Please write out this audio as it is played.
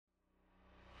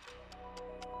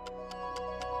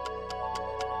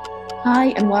Hi,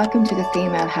 and welcome to the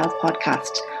Female Health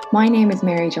Podcast. My name is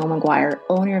Mary Jo Maguire,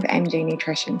 owner of MJ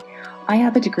Nutrition. I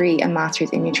have a degree and master's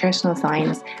in nutritional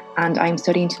science, and I'm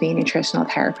studying to be a nutritional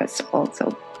therapist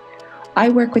also. I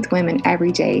work with women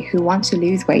every day who want to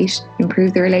lose weight,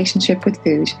 improve their relationship with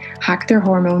food, hack their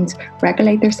hormones,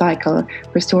 regulate their cycle,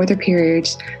 restore their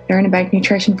periods, learn about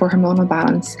nutrition for hormonal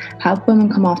balance, help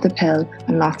women come off the pill,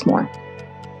 and lots more.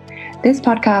 This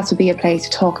podcast will be a place to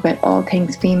talk about all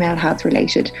things female health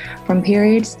related, from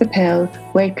periods, the pill,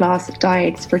 weight loss,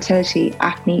 diets, fertility,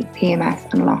 acne,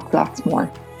 PMS, and lots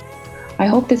more. I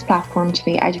hope this platform to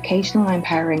be educational and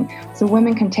empowering so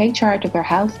women can take charge of their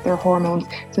health, their hormones,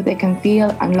 so they can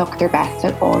feel and look their best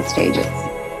at all stages.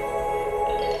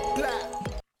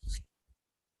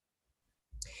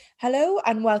 Hello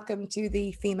and welcome to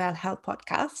the Female Health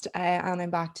Podcast, and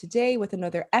I'm back today with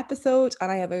another episode,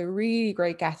 and I have a really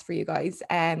great guest for you guys.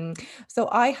 So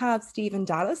I have Stephen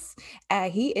Dallas.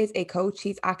 He is a coach.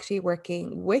 He's actually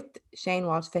working with Shane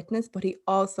Walsh Fitness, but he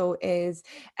also has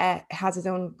his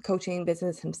own coaching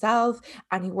business himself,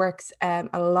 and he works a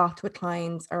lot with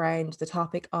clients around the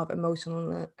topic of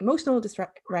emotional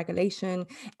dysregulation,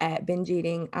 binge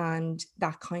eating, and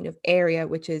that kind of area,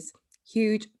 which is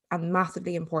huge and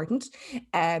massively important.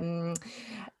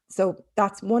 So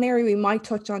that's one area we might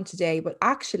touch on today, but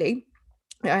actually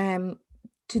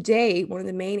today, one of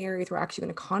the main areas we're actually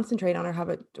going to concentrate on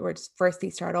or firstly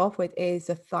start off with is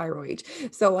the thyroid.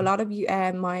 So a lot of you,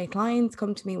 my clients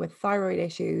come to me with thyroid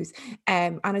issues,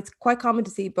 and it's quite common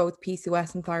to see both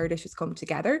PCOS and thyroid issues come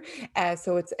together.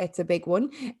 So it's a big one.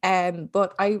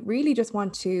 But I really just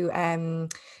want to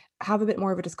have a bit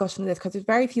more of a discussion on this because there's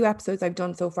very few episodes I've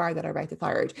done so far that are about the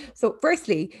thyroid. So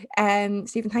firstly,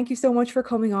 Stephen, thank you so much for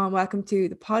coming on. Welcome to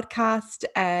the podcast.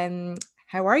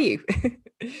 How are you?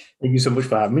 Thank you so much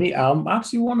for having me.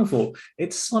 Absolutely wonderful.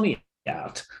 It's sunny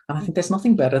out, and I think there's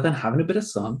nothing better than having a bit of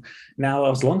sun.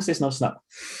 Now, as long as there's no snow.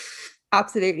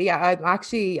 Absolutely. Yeah.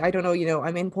 I don't know,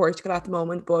 I'm in Portugal at the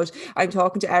moment, but I'm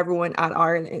talking to everyone in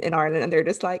Ireland and they're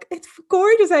just like, it's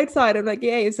gorgeous outside. I'm like,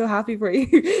 yeah, I'm so happy for you.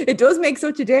 It does make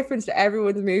such a difference to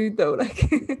everyone's mood though. Like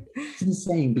It's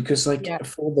insane because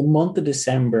for the month of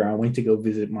December, I went to go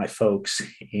visit my folks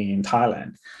in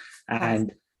Thailand.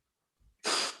 And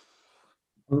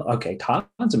okay,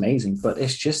 Thailand's amazing, but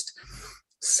it's just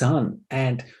sun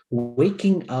and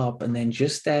waking up and then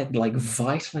just that like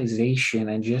vitalization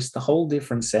and just the whole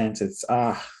different sense.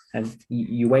 And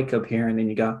you wake up here and then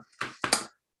you go,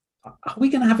 are we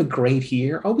going to have a great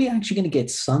year? Are we actually going to get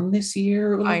sun this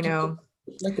year? I know.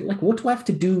 Like what do I have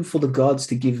to do for the gods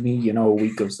to give me, a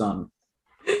week of sun?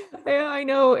 Yeah, I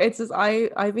know. It's just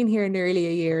I've been here nearly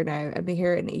a year now. I've been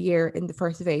here in a year in the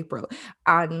 1st of April.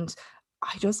 And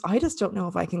I just don't know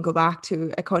if I can go back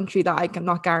to a country that I'm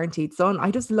not guaranteed sun. I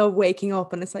just love waking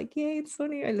up and it's like, yeah, it's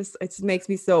sunny. It just makes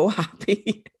me so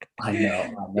happy. I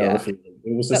know. Yeah.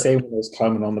 It was the same when I was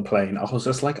climbing on the plane. I was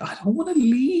just like, I don't want to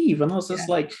leave. And I was just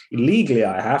like, legally,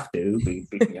 I have to.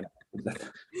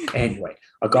 Anyway,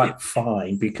 I got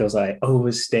fined because I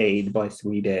overstayed by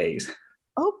 3 days.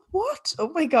 Oh, what?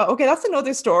 Oh my God. Okay, that's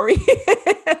another story.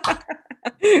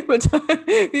 But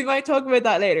we might talk about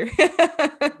that later.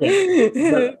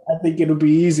 But I think it'll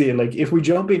be easier. Like if we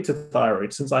jump into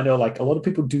thyroid, since I know like a lot of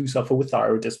people do suffer with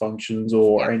thyroid dysfunctions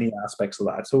or any aspects of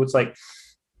that. So it's like,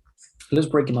 let's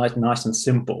break it nice and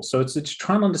simple. So it's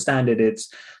trying to understand it.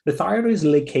 It's the thyroid is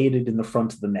located in the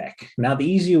front of the neck. Now, the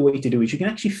easier way to do it, you can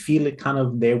actually feel it kind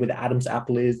of there where the Adam's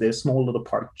apple is. There's a small little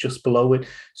part just below it.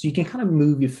 So you can kind of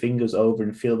move your fingers over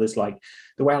and feel this, like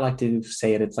the way I like to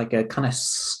say it, it's like a kind of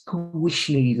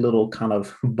squishy little kind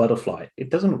of butterfly. It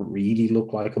doesn't really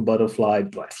look like a butterfly,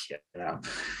 but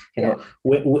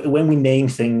when we name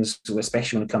things,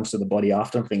 especially when it comes to the body, I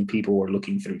often think people are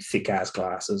looking through thick ass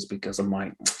glasses because I'm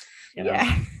like,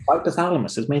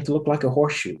 hypothalamus is made to look like a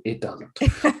horseshoe. It doesn't.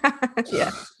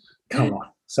 Yeah. Come on.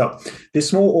 So this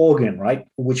small organ, right,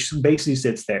 which basically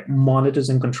sits there, monitors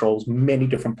and controls many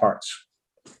different parts.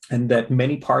 And that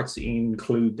many parts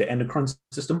include the endocrine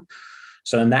system.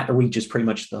 So in that reaches pretty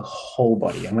much the whole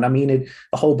body. And when I mean it,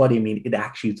 the whole body, I mean it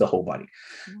actually is the whole body.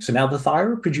 Mm-hmm. So now the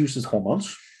thyroid produces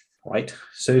hormones, right?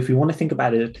 So if you want to think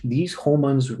about it, these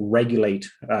hormones regulate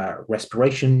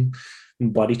respiration,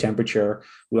 body temperature.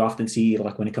 We often see,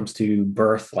 like when it comes to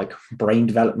birth, like brain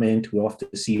development, we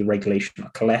often see regulation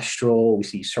of cholesterol. We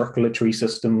see circulatory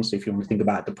systems. If you want to think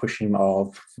about the pushing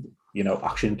of,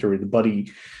 oxygen through the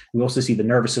body, we also see the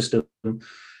nervous system.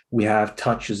 We have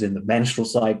touches in the menstrual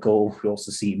cycle. We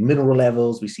also see mineral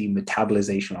levels. We see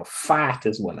metabolization of fat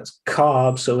as well as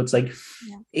carbs. So it's like,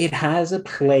 it has a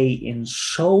play in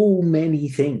so many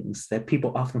things that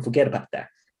people often forget about that.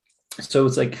 So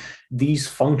it's like these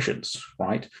functions,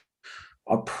 right,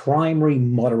 are primary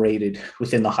moderated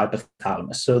within the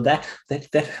hypothalamus. So that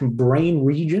brain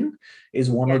region is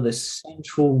one Yeah. of the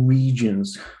central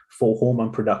regions for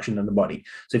hormone production in the body.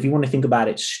 So if you want to think about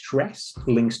it, stress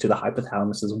links to the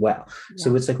hypothalamus as well. Yeah.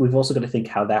 So it's like we've also got to think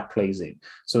how that plays in.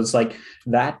 So it's like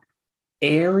that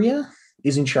area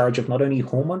is in charge of not only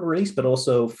hormone release but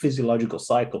also physiological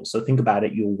cycles. So think about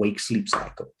it, your wake sleep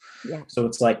cycle. Yeah. So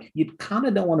it's like you kind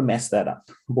of don't want to mess that up.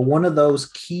 But one of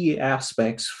those key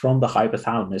aspects from the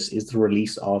hypothalamus is the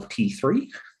release of T3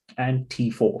 and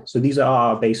T4. So these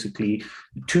are basically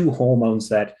two hormones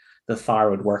that the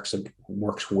thyroid works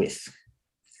with.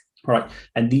 All right.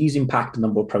 And these impact a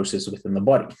number of processes within the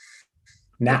body.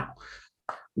 Now,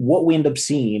 what we end up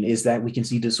seeing is that we can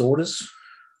see disorders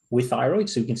with thyroid.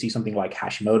 So we can see something like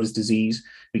Hashimoto's disease.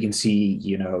 We can see,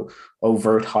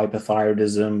 overt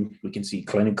hypothyroidism. We can see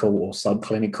clinical or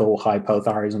subclinical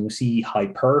hypothyroidism. We see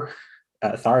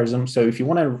hyperthyroidism. So if you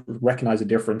want to recognize a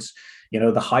difference,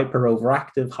 the hyper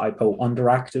overactive, hypo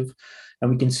underactive, and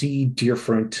we can see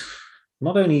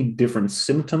not only different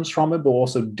symptoms from it, but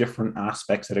also different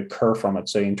aspects that occur from it.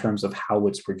 So in terms of how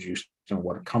it's produced and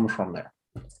what comes from there.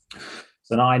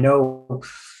 So now I know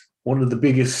one of the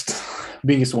biggest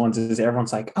ones is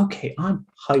everyone's like, okay, I'm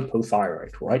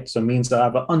hypothyroid, right? So it means that I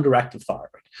have an underactive thyroid.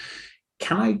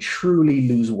 Can I truly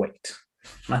lose weight?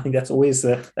 And I think that's always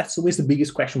the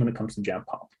biggest question when it comes to Gen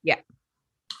Pop. Yeah.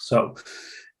 So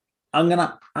I'm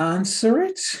gonna answer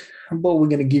it, but we're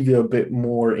gonna give you a bit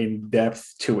more in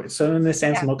depth to it. So in this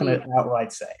sense, I'm not gonna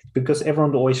outright say it, because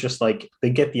everyone always just like they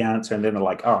get the answer and then they're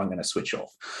like, oh, I'm gonna switch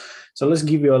off. So let's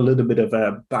give you a little bit of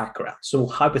a background. So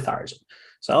hypothyroidism.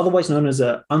 So otherwise known as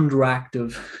an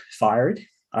underactive thyroid.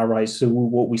 All right. So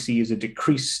what we see is a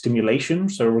decreased stimulation.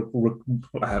 So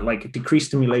like a decreased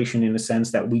stimulation in the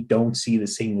sense that we don't see the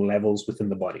same levels within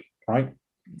the body. Right.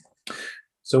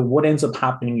 So what ends up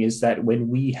happening is that when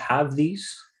we have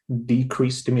these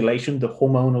decreased stimulation, the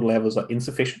hormonal levels are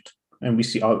insufficient, and we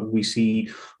see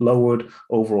lowered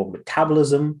overall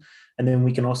metabolism. And then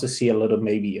we can also see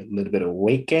maybe a little bit of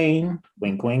weight gain,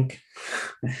 wink, wink,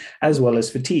 as well as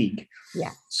fatigue.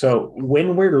 Yeah. So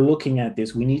when we're looking at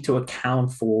this, we need to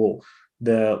account for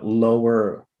the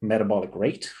lower metabolic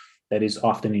rate that is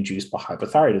often induced by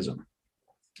hypothyroidism.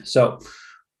 So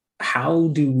how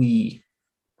do we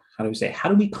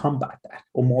combat that?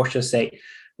 Or more just say,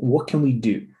 what can we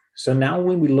do? So now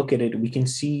when we look at it, we can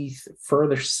see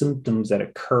further symptoms that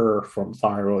occur from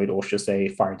thyroid, or should say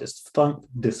thyroid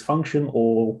dysfunction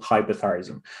or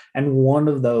hypothyroidism. And one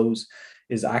of those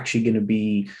is actually going to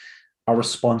be a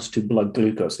response to blood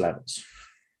glucose levels.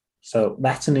 So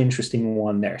that's an interesting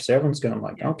one there. So everyone's going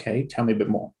like, okay, tell me a bit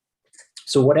more.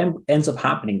 So what ends up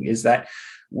happening is that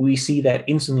we see that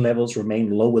insulin levels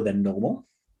remain lower than normal.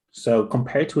 So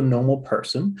compared to a normal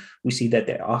person, we see that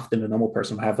a normal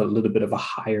person will have a little bit of a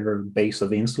higher base of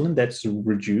insulin that's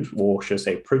reduced, or should I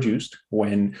say produced,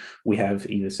 when we have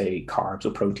either say carbs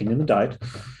or protein in the diet,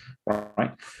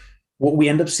 right? What we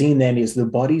end up seeing then is the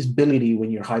body's ability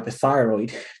when you're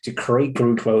hypothyroid to create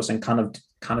glucose and kind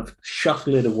of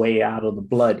shuffle it away out of the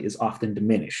blood is often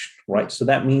diminished, right? So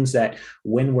that means that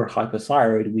when we're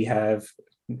hypothyroid, we have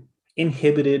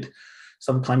inhibited,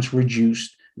 sometimes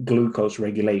reduced glucose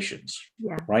regulations,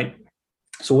 right?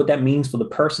 So what that means for the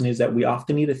person is that we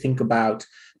often need to think about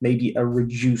maybe a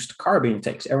reduced carb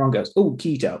intake. So everyone goes, oh,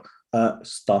 keto,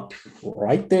 stop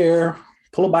right there,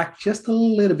 pull it back just a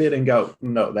little bit and go,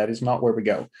 no, that is not where we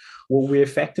go. What we're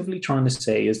effectively trying to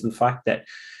say is the fact that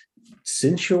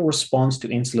since your response to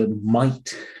insulin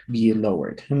might be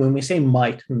lowered, and when we say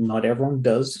might, not everyone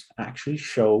does actually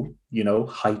show,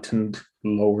 heightened,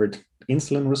 lowered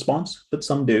insulin response, but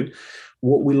some do.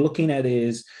 What we're looking at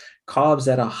is carbs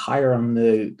that are higher on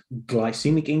the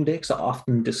glycemic index are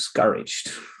often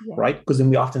discouraged, right? Because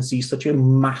then we often see such a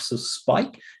massive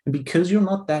spike. And because you're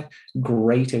not that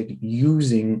great at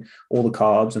using all the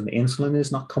carbs and the insulin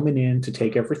is not coming in to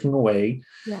take everything away,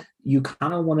 you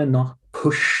kind of want to not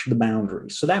push the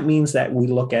boundaries. So that means that we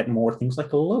look at more things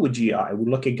like a lower GI. We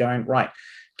look at going, right,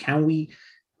 can we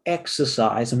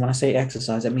exercise? And when I say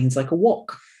exercise, that means like a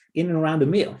walk in and around a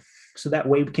meal. So that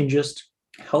way we can just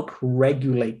help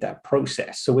regulate that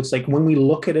process. So it's like when we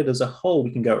look at it as a whole,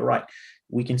 we can go, right,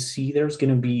 we can see there's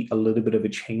going to be a little bit of a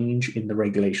change in the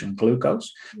regulation of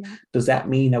glucose. Does that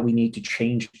mean that we need to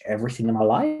change everything in our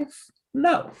life?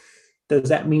 No. Does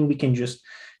that mean we can just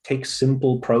take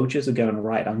simple approaches of going,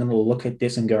 right, I'm going to look at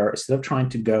this and go, instead of trying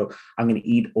to go, I'm going to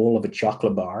eat all of a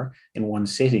chocolate bar in one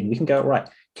sitting, we can go, right,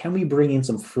 can we bring in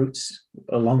some fruits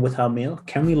along with our meal?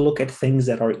 Can we look at things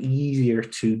that are easier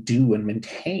to do and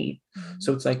maintain?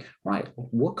 So it's like, right,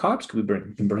 what carbs can we bring?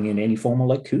 You can bring in any form of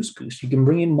like couscous. You can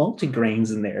bring in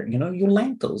multigrains in there, your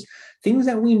lentils, things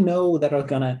that we know that are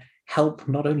going to help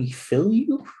not only fill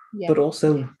you, but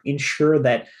also ensure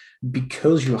that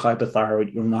because you're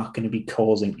hypothyroid, you're not going to be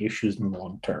causing issues in the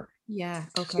long term. Yeah.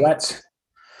 Okay. So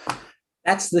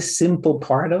that's the simple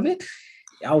part of it.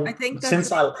 I think that's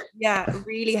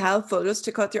really helpful just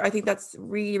to cut through. I think that's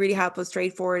really, really helpful,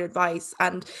 straightforward advice.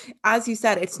 And as you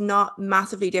said, it's not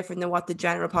massively different than what the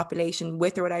general population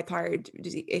with or without thyroid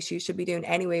issues should be doing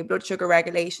anyway. Blood sugar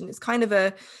regulation is kind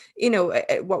of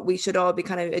what we should all be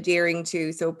kind of adhering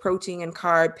to. So protein and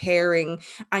carb pairing,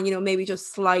 and maybe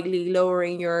just slightly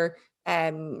lowering your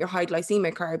high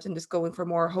glycemic carbs and just going for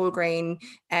more whole grain,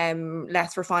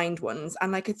 less refined ones.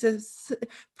 And like, it's a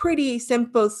pretty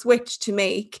simple switch to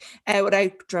make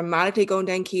without dramatically going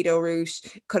down keto route,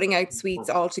 cutting out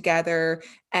sweets altogether.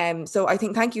 So I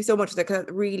think, thank you so much.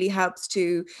 That really helps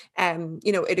to,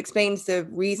 it explains the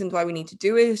reasons why we need to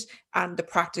do it and the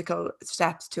practical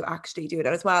steps to actually do it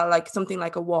as well. Like something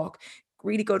like a walk,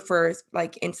 really good for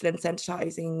like insulin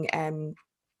sensitizing,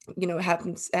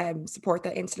 helping support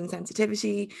that insulin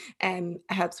sensitivity,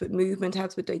 helps with movement,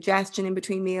 helps with digestion in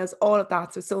between meals, all of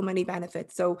that. So many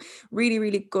benefits. So really,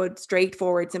 really good,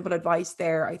 straightforward, simple advice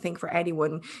there, I think, for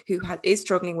anyone who is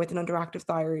struggling with an underactive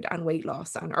thyroid and weight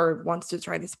loss or wants to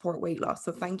try to support weight loss.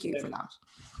 So thank you for that.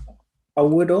 I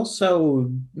would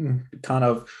also kind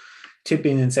of tip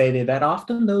in and say that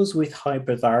often those with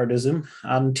hypothyroidism,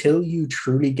 until you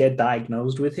truly get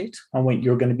diagnosed with it, and when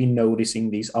you're going to be noticing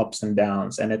these ups and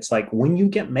downs. And it's like when you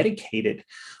get medicated,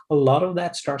 a lot of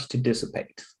that starts to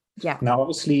dissipate. Yeah. Now,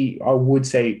 obviously, I would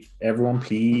say, everyone,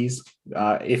 please,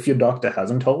 if your doctor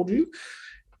hasn't told you,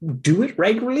 do it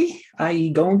regularly.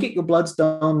 Go and get your bloods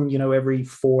done, every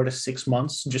 4 to 6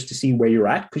 months, just to see where you're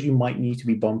at, because you might need to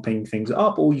be bumping things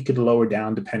up, or you could lower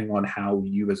down depending on how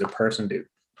you as a person do.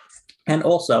 And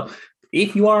also,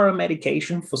 if you are on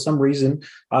medication for some reason,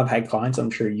 I've had clients,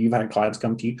 I'm sure you've had clients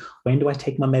come to you, when do I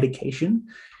take my medication?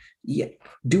 Yeah,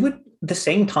 do it the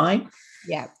same time.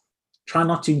 Yeah. Try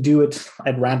not to do it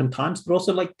at random times, but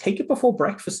also like take it before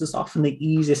breakfast is often the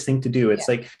easiest thing to do. It's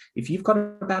like if you've got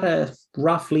about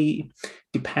roughly,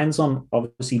 depends on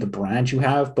obviously the brand you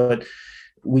have, but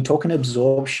we talk an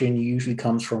absorption usually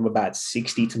comes from about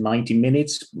 60 to 90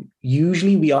 minutes.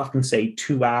 Usually we often say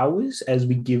 2 hours as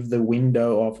we give the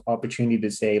window of opportunity to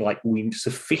say, like, we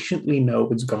sufficiently know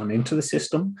it's gone into the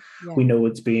system. Yeah. We know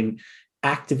it's been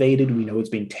activated. We know it's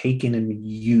been taken and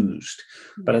used.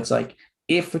 Yeah. But it's like,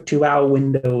 if a 2 hour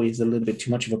window is a little bit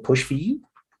too much of a push for you,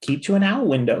 keep to an hour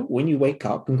window when you wake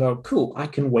up and go, cool, I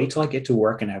can wait till I get to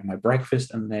work and have my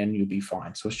breakfast, and then you'll be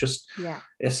fine. So it's just,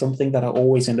 it's something that I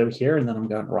always end up here. And then I'm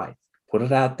going, right, put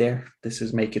it out there. This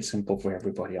is make it simple for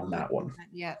everybody on that one.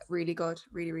 Yeah, really good.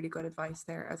 Really, really good advice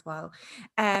there as well.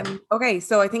 Okay,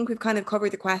 so I think we've kind of covered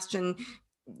the question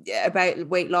about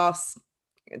weight loss,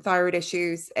 thyroid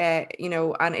issues, and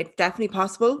it's definitely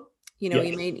possible.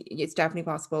 It's definitely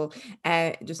possible.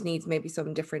 Just needs maybe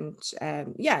some different,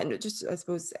 just I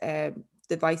suppose the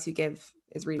advice you give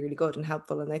is really, really good and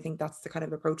helpful. And I think that's the kind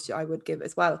of approach I would give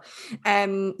as well.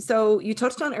 So you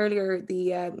touched on earlier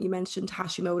you mentioned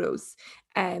Hashimoto's.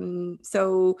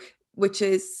 So which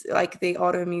is like the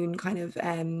autoimmune kind of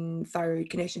thyroid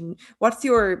condition. What's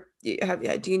your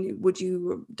would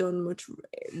you done much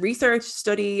research,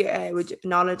 study,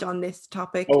 knowledge on this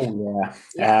topic? Oh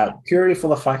yeah. Purely for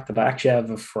the fact that I actually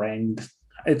have a friend.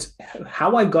 It's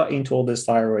how I got into all this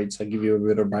thyroid. So I'll give you a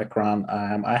bit of background.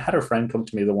 I had a friend come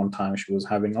to me the one time. She was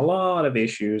having a lot of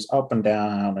issues up and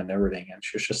down and everything, and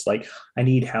she was just like, I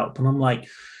need help. And I'm like,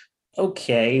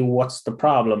 okay, what's the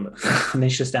problem? And then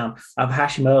she's down, I have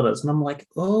Hashimoto's. And I'm like,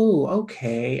 oh,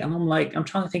 okay. And I'm like, I'm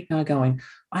trying to think now going,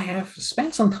 I have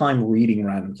spent some time reading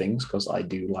random things because I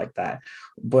do like that.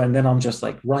 But then I'm just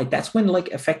like, right, that's when like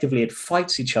effectively it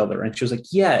fights each other. And she was like,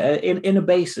 yeah, in the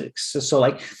basics. So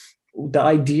like the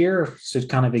idea to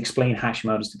kind of explain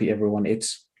Hashimoto's to everyone,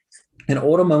 it's an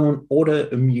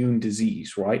autoimmune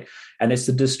disease, right? And it's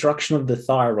the destruction of the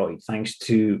thyroid thanks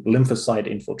to lymphocyte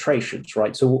infiltrations,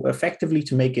 right? So effectively,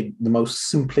 to make it the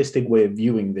most simplistic way of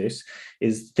viewing this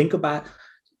is think about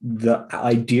the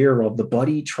idea of the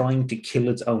body trying to kill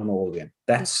its own organ.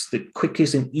 That's the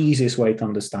quickest and easiest way to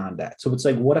understand that. So it's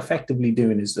like what effectively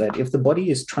doing is that if the body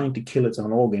is trying to kill its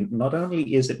own organ, not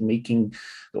only is it making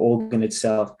the organ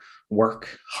itself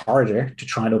work harder to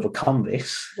try and overcome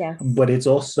this, but it's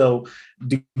also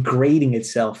degrading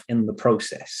itself in the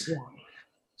process.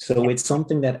 So it's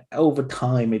something that over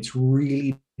time it's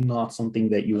really not something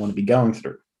that you want to be going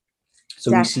through.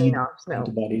 So Definitely we see not, no.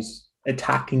 antibodies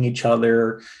attacking each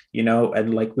other,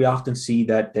 and like we often see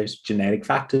that there's genetic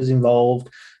factors involved.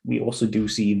 We also do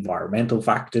see environmental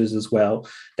factors as well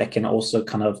that can also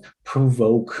kind of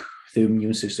provoke the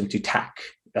immune system to attack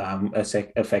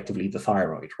effectively the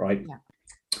thyroid, right?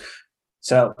 Yeah.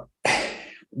 So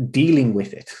dealing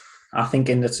with it, I think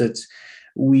in that sense,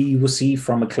 we will see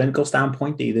from a clinical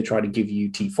standpoint, they either try to give you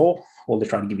T4 or they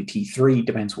try to give you T3,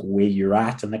 depends where you're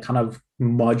at, and they kind of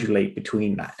modulate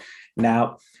between that.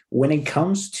 Now, when it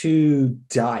comes to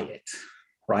diet,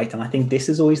 right? And I think this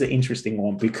is always the interesting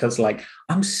one because like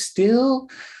I'm still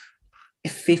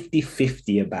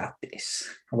 50-50 about this,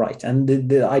 right? And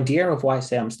the idea of why I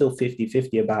say I'm still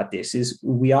 50-50 about this is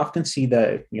we often see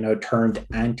the, termed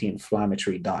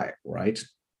anti-inflammatory diet, right?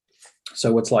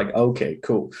 So it's like, okay,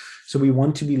 cool. So we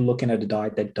want to be looking at a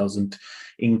diet that doesn't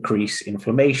increase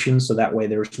inflammation. So that way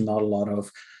there's not a lot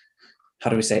of, how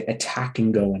do we say,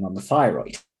 attacking going on the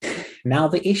thyroid. Now,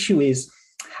 the issue is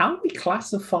how we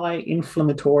classify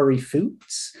inflammatory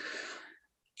foods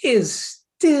is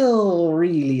still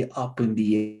really up in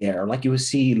the air. Like you will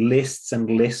see lists and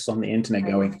lists on the internet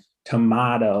going,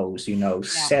 tomatoes,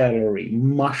 celery,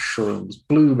 mushrooms,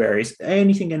 blueberries,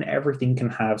 anything and everything can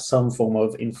have some form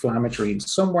of inflammatory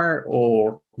somewhere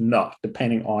or not,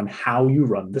 depending on how you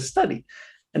run the study.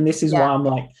 And this is why I'm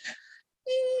like,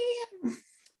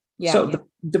 So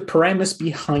the premise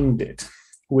behind it,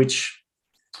 which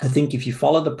I think if you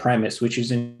follow the premise, which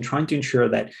is in trying to ensure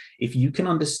that if you can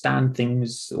understand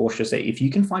things, or should I say, if you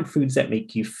can find foods that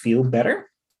make you feel better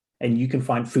and you can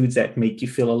find foods that make you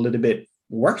feel a little bit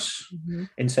worse,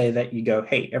 and say that you go,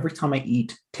 hey, every time I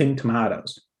eat 10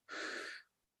 tomatoes,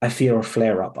 I feel a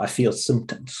flare up, I feel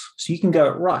symptoms. So you can go,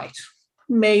 right,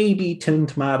 maybe 10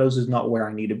 tomatoes is not where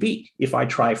I need to be. If I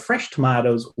try fresh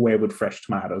tomatoes, where would fresh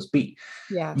tomatoes be?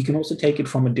 Yeah. You can also take it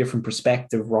from a different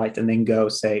perspective, right? And then go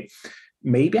say,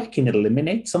 maybe I can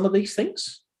eliminate some of these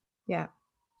things. Yeah.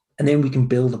 And then we can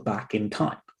build it back in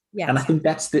time. Yeah. And I think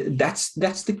that's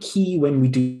the key when we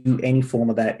do any form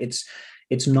of that.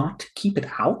 It's not to keep it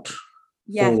out.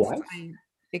 Yes, I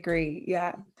agree.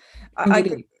 Yeah.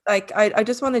 I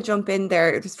just want to jump in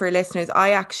there just for listeners. I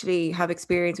actually have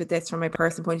experience with this from my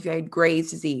personal point of view. I had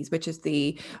Graves' disease, which is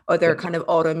the other kind of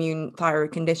autoimmune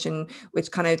thyroid condition,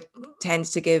 which kind of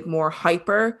tends to give more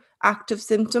hyperactive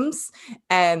symptoms.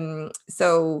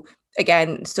 So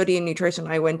again, studying nutrition,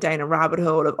 I went down a rabbit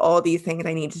hole of all these things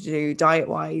I needed to do diet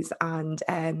wise. And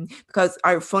because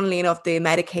funnily enough, the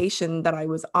medication that I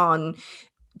was on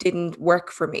didn't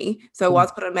work for me. So I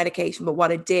was put on medication, but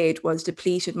what it did was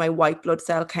depleted my white blood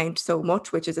cell count so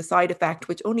much, which is a side effect,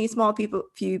 which only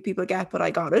few people get, but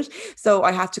I got it. So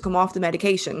I had to come off the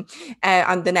medication.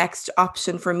 And the next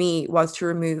option for me was to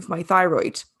remove my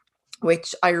thyroid,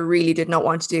 which I really did not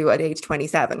want to do at age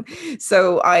 27.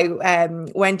 So I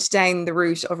went down the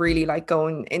route of really like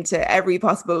going into every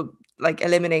possible like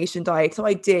elimination diet. So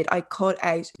I cut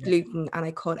out gluten and I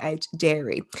cut out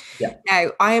dairy. Yeah. Now,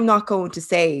 I am not going to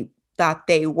say that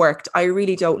they worked. I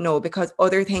really don't know, because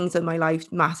other things in my life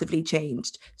massively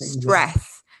changed.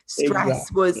 Stress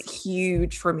was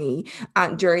huge for me.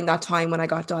 And during that time when I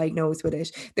got diagnosed with it,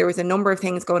 there was a number of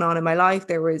things going on in my life.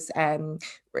 There was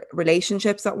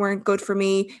relationships that weren't good for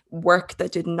me, work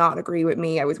that did not agree with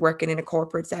me. I was working in a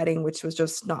corporate setting, which was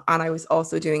just not, and I was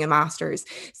also doing a master's.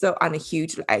 So, and a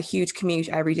huge commute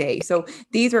every day. So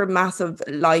these were massive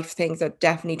life things that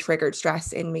definitely triggered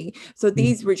stress in me. So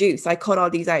these reduced. I cut all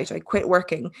these out. I quit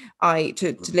working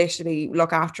to literally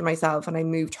look after myself, and I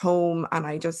moved home, and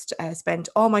I just spent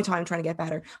all my time trying to get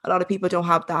better. A lot of people don't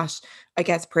have that, I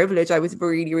guess, privilege. I was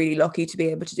really, really lucky to be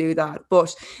able to do that.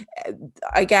 But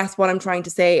I guess what I'm trying to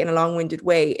say in a long-winded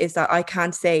way is that I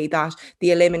can't say that the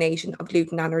elimination of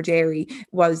gluten and or dairy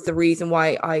was the reason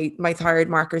why my thyroid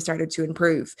markers started to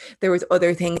improve. There was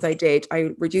other things I did.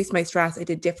 I reduced my stress. I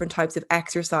did different types of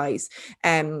exercise.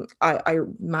 I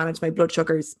managed my blood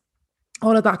sugars,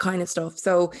 all of that kind of stuff.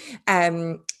 So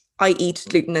I eat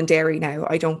gluten and dairy now.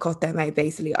 I don't cut them out,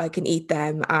 basically. I can eat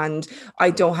them, and I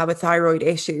don't have a thyroid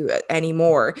issue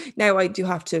anymore. Now, I do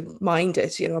have to mind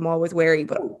it. I'm always wary,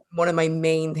 but one of my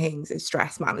main things is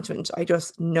stress management. I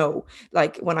just know,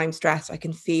 like, when I'm stressed, I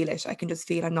can feel it. I can just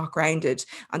feel I'm not grounded.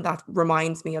 And that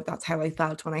reminds me of that's how I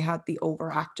felt when I had the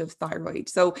overactive thyroid.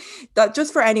 So that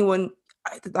just for anyone,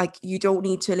 like, you don't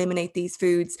need to eliminate these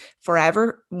foods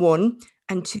forever, one.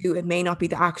 And two, it may not be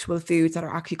the actual foods that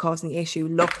are actually causing the issue.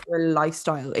 Look for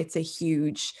lifestyle. It's a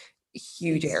huge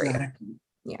area.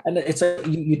 Yeah. And it's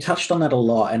you touched on that a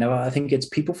lot. And I think it's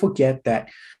people forget that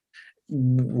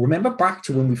remember back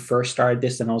to when we first started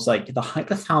this, and I was like, the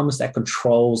hypothalamus that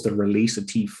controls the release of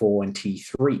T4 and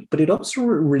T3, but it also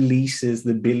releases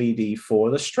the ability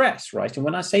for the stress, right? And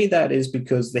when I say that is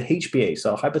because the HPA,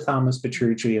 so hypothalamus,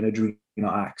 pituitary, and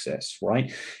adrenal axis,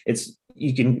 right? It's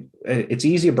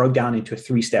easier broke down into a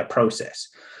 3-step process.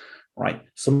 Right.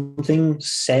 Something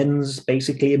sends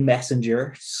basically a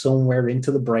messenger somewhere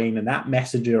into the brain, and that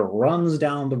messenger runs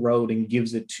down the road and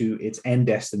gives it to its end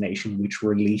destination, which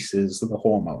releases the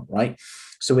hormone. Right.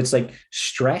 So it's like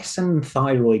stress and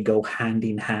thyroid go hand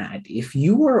in hand. If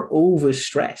you are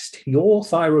overstressed, your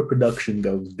thyroid production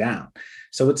goes down.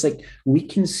 So it's like we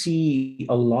can see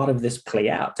a lot of this play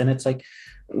out. And it's like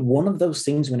one of those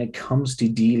things when it comes to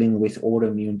dealing with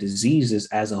autoimmune diseases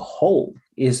as a whole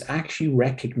is actually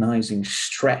recognizing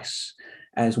stress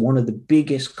as one of the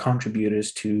biggest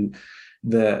contributors to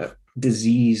the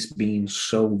disease being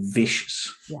so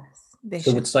vicious. Yes.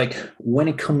 Vicious. So it's like when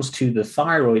it comes to the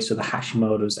thyroid, so the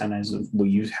Hashimoto's, and as what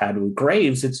you've had with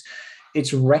Graves,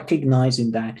 it's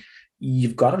recognizing that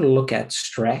you've got to look at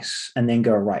stress and then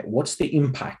go, right, what's the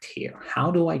impact here?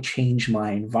 How do I change my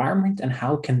environment? And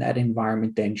how can that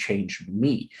environment then change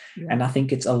me? Yeah. And I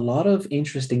think it's a lot of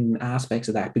interesting aspects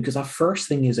of that, because our first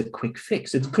thing is a quick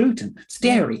fix. It's gluten, it's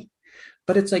dairy.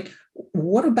 But it's like,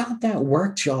 what about that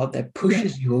work job that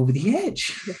pushes you over the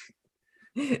edge?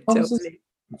 Totally.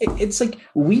 It's like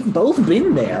we've both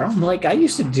been there. I'm like, I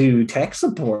used to do tech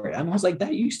support, and I was like,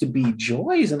 that used to be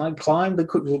joys, and I climbed the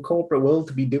corporate world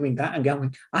to be doing that and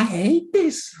going, I hate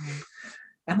this.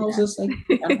 And I was just like,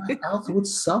 and my health would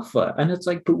suffer. And it's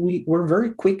like, but we're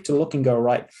very quick to look and go,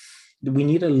 right, we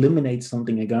need to eliminate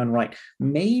something and going, right,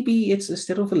 maybe it's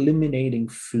instead of eliminating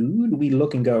food, we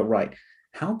look and go, right,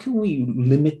 how can we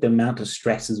limit the amount of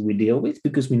stresses we deal with,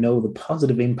 because we know the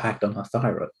positive impact on our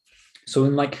thyroid. So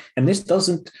and this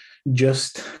doesn't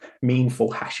just mean for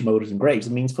Hashimoto's and Graves,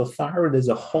 it means for thyroid as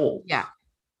a whole. Yeah.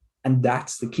 And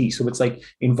that's the key. So it's like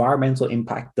environmental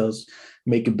impact does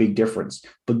make a big difference,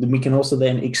 but then we can also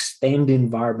then extend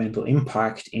environmental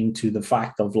impact into the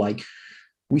fact of like,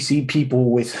 we see people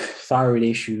with thyroid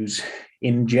issues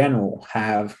in general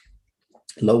have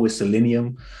lower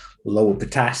selenium, lower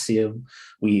potassium.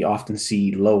 We often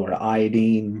see lower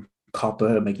iodine,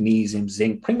 copper, magnesium,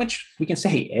 zinc, pretty much we can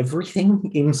say everything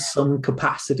in some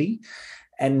capacity.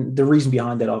 And the reason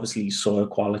behind that, obviously, soil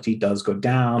quality does go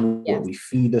down. Yes. What we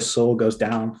feed the soil goes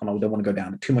down. I don't want to go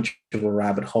down too much of a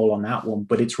rabbit hole on that one,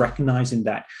 but it's recognizing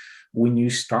that when you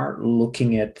start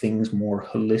looking at things more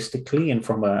holistically and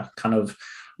from a kind of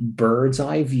bird's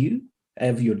eye view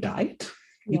of your diet,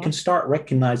 you can start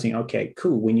recognizing, okay,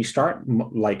 cool. When you start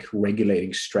like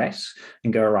regulating stress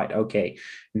and go, right, okay,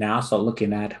 now start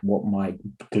looking at what my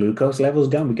glucose level is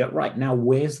going, we go, right, now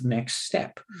where's the next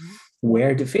step? Mm-hmm.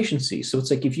 Where deficiency? So it's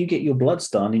like, if you get your bloods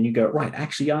done and you go, right,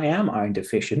 actually, I am iron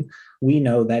deficient, we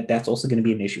know that that's also going to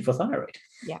be an issue for thyroid.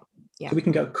 Yeah. So we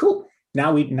can go, cool.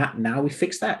 Now we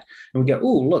fix that. And we go,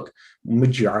 oh, look,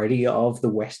 majority of the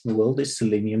Western world is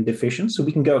selenium deficient. So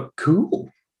we can go,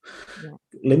 cool. Yeah.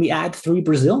 Let me add 3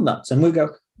 Brazil nuts. And we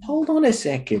go, hold on a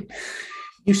second.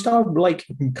 You start like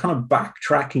kind of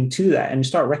backtracking to that and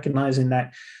start recognizing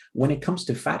that when it comes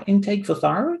to fat intake for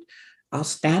thyroid, our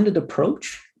standard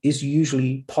approach is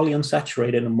usually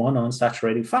polyunsaturated and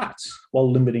monounsaturated fats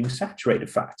while limiting saturated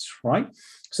fats, right?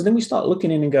 So then we start looking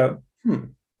in and go,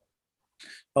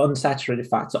 unsaturated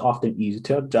fats are often easier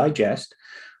to digest.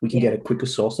 We can get a quicker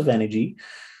source of energy.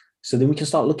 So then we can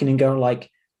start looking and go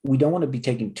like, we don't want to be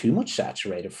taking too much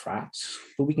saturated fats,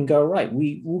 but we can go, right,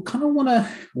 we kind of want to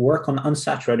work on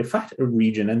unsaturated fat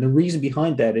region. And the reason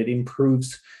behind that, it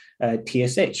improves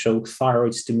TSH, so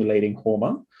thyroid stimulating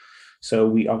hormone. So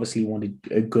we obviously wanted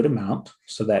a good amount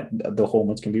so that the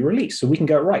hormones can be released. So we can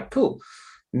go, right, cool.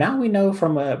 Now we know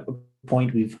from a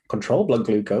point we've controlled blood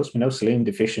glucose, we know selenium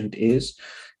deficient is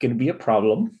going to be a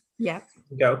problem. Yeah.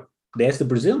 We go, there's the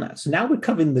Brazil nuts. So now we're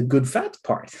covering the good fat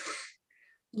part. So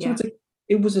it's like,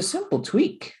 it was a simple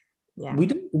tweak. Yeah. We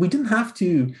didn't have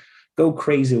to go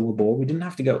crazy overboard. We didn't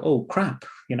have to go, oh crap,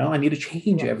 I need to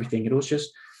change everything. It was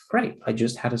just great. I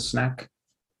just had a snack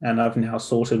and I've now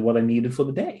sorted what I needed for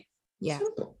the day. Yeah.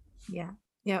 Simple. Yeah.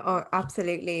 Yeah. Oh,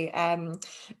 absolutely.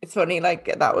 It's funny,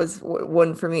 like that was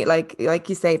one for me, like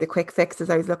you say, the quick fixes.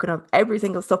 I was looking up every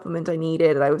single supplement I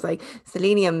needed, and I was like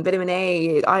selenium, vitamin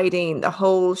A, iodine, the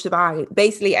whole shebang,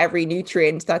 basically every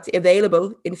nutrient that's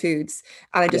available in foods.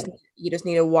 And I just you just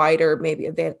need a wider, maybe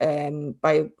a bit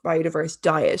biodiverse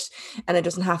diet, and it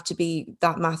doesn't have to be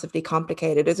that massively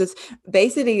complicated. It's just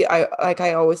basically,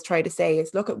 I always try to say,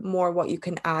 is look at more what you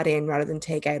can add in rather than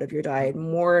take out of your diet.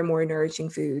 More and more nourishing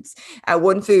foods.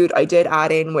 One food I did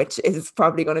add in, which is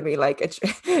probably going to be like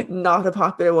not a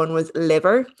popular one, was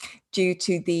liver, due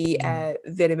to the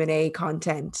vitamin A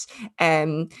content.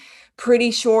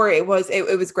 Pretty sure it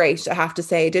was great, I have to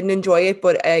say. I didn't enjoy it,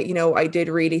 but I did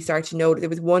really start to notice there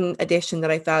was one addition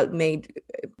that I felt made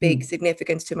big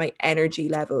significance to my energy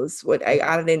levels. What I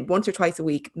added in once or twice a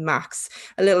week max,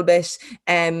 a little bit.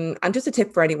 And just a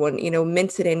tip for anyone,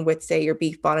 mince it in with, say, your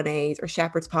beef bolognese or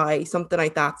shepherd's pie, something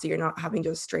like that, so you're not having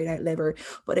just straight out liver.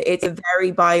 But it's a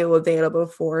very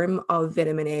bioavailable form of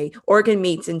vitamin A. Organ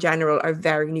meats in general are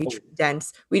very nutrient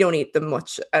dense. We don't eat them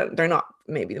much. They're not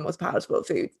maybe the most palatable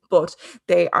food, but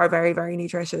they are very, very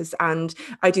nutritious. And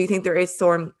I do think there is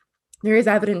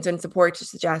evidence and support to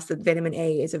suggest that vitamin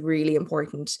A is a really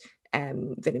important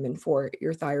vitamin for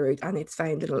your thyroid, and it's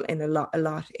found in a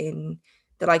lot in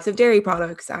the likes of dairy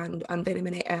products and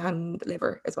vitamin A and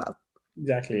liver as well.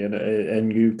 Exactly,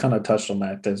 and you kind of touched on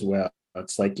that as well.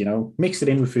 It's like, mix it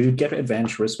in with food, get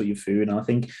adventurous with your food. And I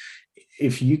think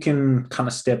if you can kind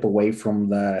of step away from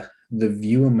the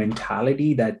view and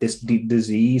mentality that this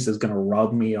disease is going to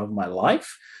rob me of my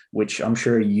life, which I'm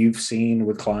sure you've seen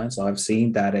with clients. I've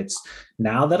seen that it's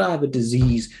now that I have a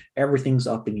disease, everything's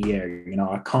up in the air.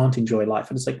 I can't enjoy life.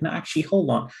 And it's like, no, actually, hold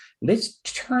on. Let's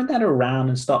turn that around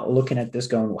and start looking at this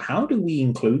going, well, how do we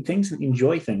include things and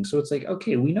enjoy things? So it's like,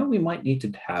 okay, we know we might need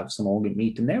to have some organ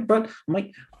meat in there, but I'm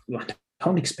like, I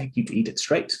don't expect you to eat it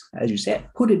straight. As you said,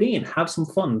 put it in, have some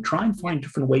fun, try and find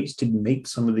different ways to make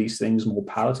some of these things more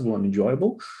palatable and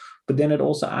enjoyable. But then it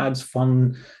also adds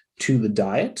fun to the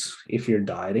diet. If you're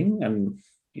dieting and,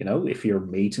 if you're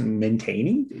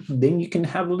maintaining, then you can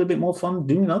have a little bit more fun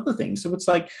doing other things. So it's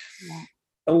like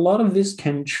a lot of this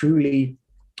can truly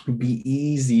be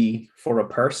easy for a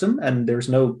person, and there's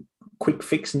no quick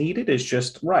fix needed. It's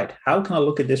just, right, how can I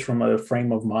look at this from a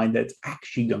frame of mind that's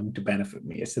actually going to benefit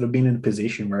me, instead of being in a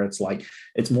position where it's like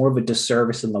it's more of a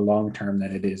disservice in the long term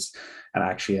than it is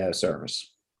actually a service.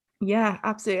 Yeah,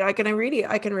 absolutely.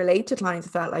 I can relate to clients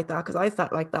who felt like that, because I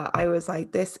felt like that. I was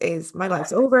like, this is, my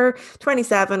life's over.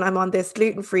 27, I'm on this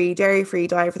gluten-free, dairy-free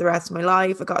diet for the rest of my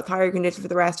life. I got a thyroid condition for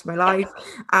the rest of my life.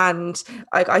 And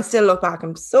I still look back,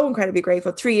 I'm so incredibly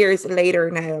grateful. 3 years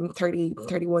later now, I'm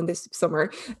 31 this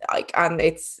summer. And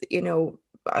it's,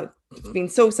 I've been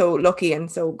so lucky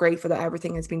and so grateful that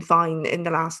everything has been fine in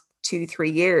the last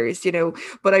 2-3 years,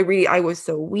 but I was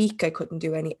so weak. I couldn't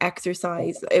do any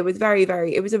exercise. It was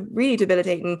it was a really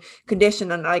debilitating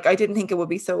condition. And I didn't think it would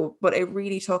be so, but it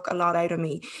really took a lot out of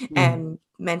me,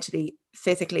 mentally,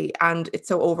 physically, and it's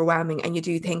so overwhelming. And you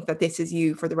do think that this is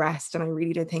you for the rest. And I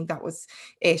really did think that was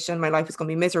it, and my life was going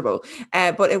to be miserable.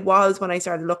 But it was when I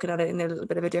started looking at it in a little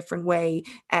bit of a different way,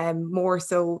 more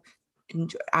so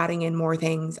adding in more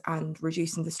things and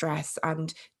reducing the stress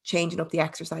and changing up the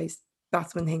exercise.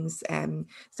 That's when things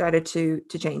started to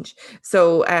change.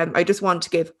 So I just want to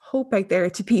give hope out there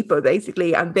to people,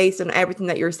 basically, and based on everything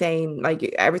that you're saying, like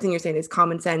everything you're saying is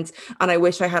common sense. And I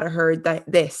wish I had heard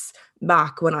this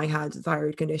back when I had the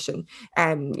thyroid condition,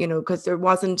 because there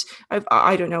wasn't,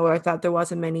 I don't know, I thought there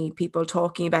wasn't many people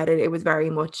talking about it. It was very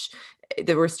much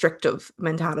the restrictive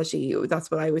mentality. That's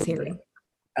what I was hearing.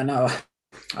 And I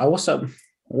also,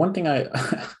 one thing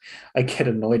I get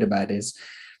annoyed about is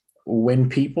when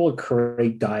people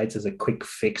create diets as a quick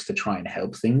fix to try and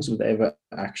help things without ever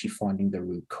actually finding the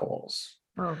root cause.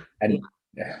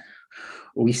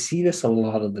 We see this a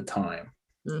lot of the time.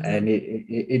 And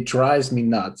it drives me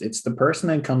nuts. It's the person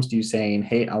that comes to you saying,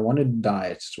 hey, I want to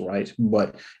diet, right?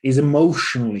 But is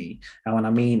emotionally, and when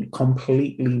I mean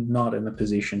completely not in a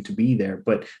position to be there.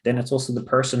 But then it's also the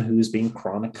person who's been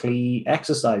chronically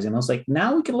exercising. I was like,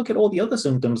 now we can look at all the other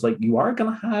symptoms. Like, you are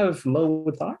going to have low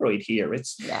thyroid here.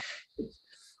 It's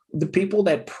the people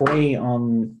that prey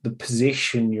on the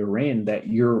position you're in, that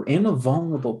you're in a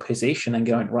vulnerable position and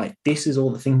going, right, this is all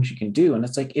the things you can do. And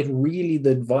it's like, the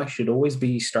advice should always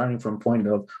be starting from a point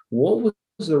of, what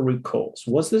was the root cause?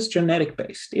 Was this genetic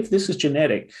based? If this is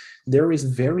genetic, there is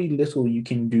very little you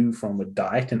can do from a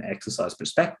diet and exercise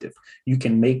perspective. You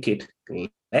can make it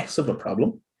less of a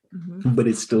problem, but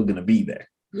it's still going to be there.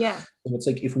 Yeah. So it's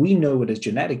like, if we know it is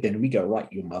genetic, then we go,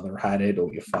 right, your mother had it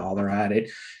or your father had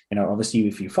it. Obviously,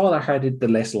 if your father had it, the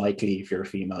less likely, if you're a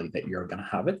female, that you're going to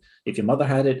have it. If your mother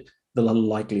had it, the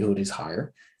likelihood is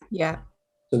higher. Yeah.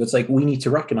 So it's like, we need to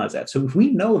recognize that. So if we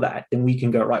know that, then we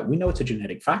can go, right, we know it's a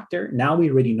genetic factor. Now we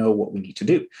already know what we need to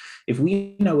do. If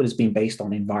we know it is being based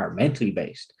on environmentally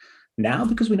based, Now,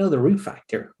 because we know the root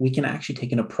factor, we can actually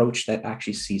take an approach that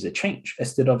actually sees a change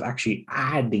instead of actually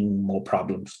adding more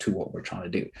problems to what we're trying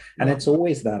to do. And it's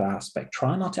always that aspect.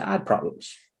 Try not to add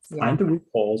problems. Find the root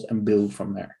cause and build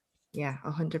from there. Yeah,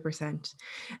 100%.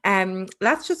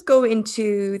 Let's just go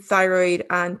into thyroid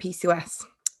and PCOS.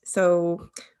 So,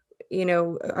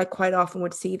 I quite often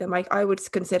would see them. I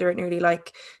would consider it nearly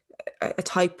like a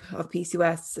type of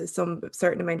PCOS. Some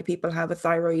certain amount of people have a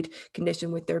thyroid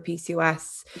condition with their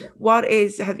PCOS. What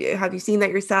is, have you seen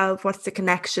that yourself? What's the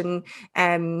connection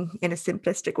in a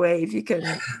simplistic way, if you can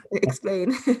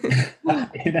explain?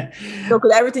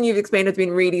 Because everything you've explained has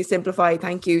been really simplified.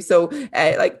 Thank you. So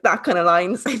like that kind of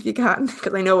lines, if you can,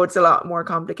 because I know it's a lot more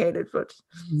complicated, but.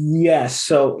 Yes.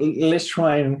 So let's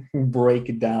try and break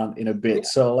it down in a bit.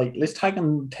 So like, let's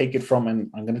take it from,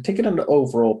 and I'm going to take it on the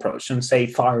overall approach and say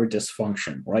thyroid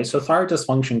dysfunction, right? So thyroid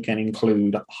dysfunction can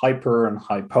include hyper and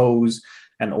hypos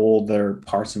and all their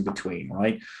parts in between,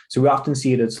 right? So we often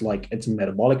see it as like it's a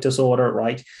metabolic disorder,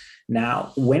 right?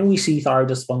 Now, when we see thyroid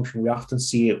dysfunction, we often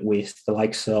see it with the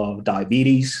likes of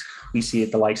diabetes. We see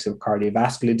it the likes of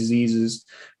cardiovascular diseases.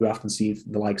 We often see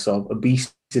the likes of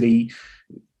obesity,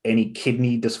 any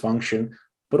kidney dysfunction,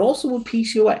 but also with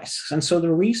PCOS. And so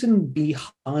the reason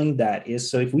behind that is,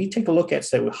 so if we take a look at,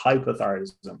 say, with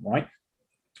hypothyroidism, right,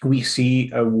 we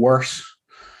see a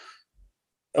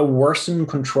worsened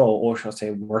control, or shall I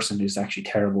say worsened is actually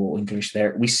terrible English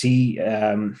there. We see,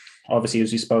 obviously,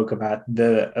 as we spoke about,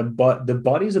 the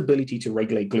body's ability to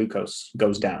regulate glucose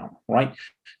goes down, right?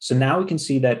 So now we can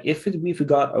see that if we've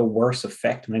got a worse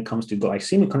effect when it comes to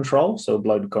glycemic control, so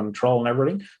blood control and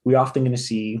everything, we're often going to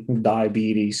see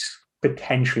diabetes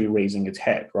potentially raising its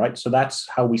head, right? So that's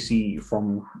how we see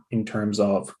in terms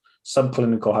of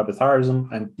subclinical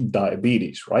hypothyroidism and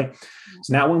diabetes, right?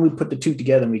 So now when we put the two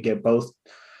together and we get both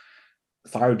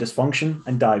thyroid dysfunction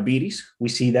and diabetes, we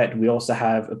see that we also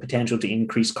have a potential to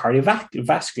increase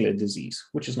cardiovascular disease,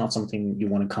 which is not something you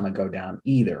want to kind of go down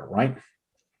either, right?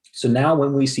 So now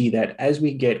when we see that as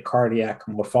we get cardiac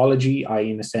morphology,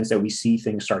 i.e. in the sense that we see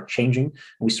things start changing,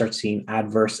 we start seeing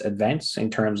adverse events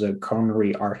in terms of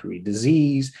coronary artery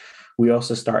disease, we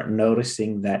also start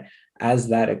noticing that as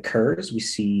that occurs, we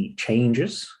see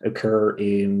changes occur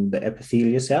in the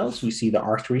epithelial cells. We see the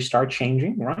arteries start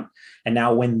changing, right? And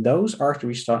now when those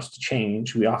arteries start to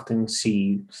change, we often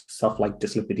see stuff like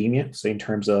dyslipidemia. So in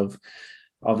terms of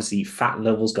obviously fat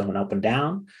levels going up and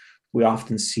down, we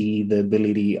often see the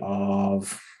ability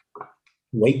of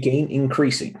weight gain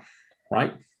increasing,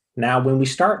 right? Now, when we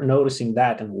start noticing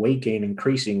that and weight gain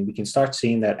increasing, we can start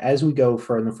seeing that as we go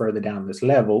further and further down this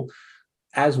level,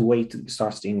 as weight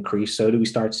starts to increase, so do we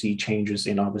start to see changes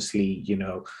in obviously,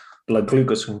 blood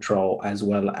glucose control as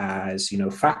well as,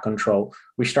 fat control.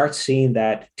 We start seeing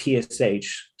that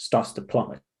TSH starts to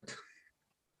plummet.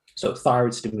 So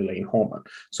thyroid stimulating hormone.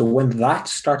 So when that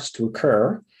starts to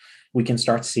occur, we can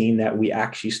start seeing that we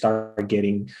actually start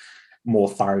getting more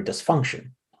thyroid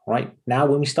dysfunction, right? Now,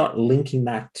 when we start linking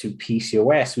that to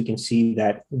PCOS, we can see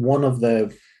that one of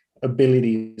the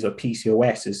abilities of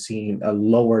PCOS is seeing a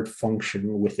lowered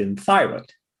function within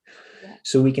thyroid. Yeah.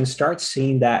 So we can start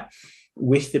seeing that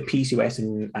with the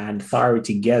PCOS and thyroid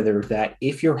together, that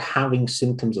if you're having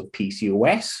symptoms of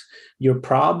PCOS, you're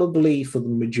probably, for the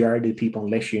majority of people,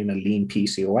 unless you're in a lean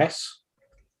PCOS,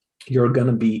 you're going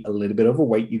to be a little bit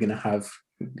overweight. You're going to have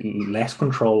less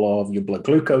control of your blood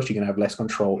glucose. You're going to have less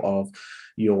control of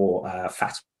your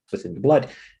fats within the blood.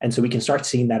 And so we can start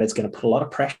seeing that it's going to put a lot of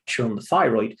pressure on the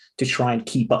thyroid to try and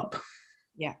keep up.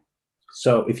 Yeah.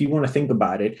 So if you want to think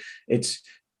about it,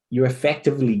 you're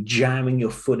effectively jamming your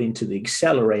foot into the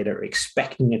accelerator,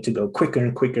 expecting it to go quicker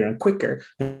and quicker and quicker.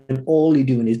 And all you're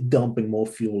doing is dumping more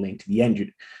fuel into the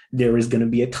engine. There is going to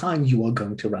be a time you are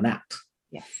going to run out.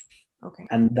 Yes. Okay.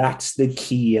 And that's the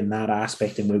key in that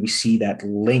aspect, and where we see that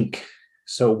link.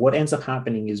 So what ends up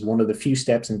happening is one of the few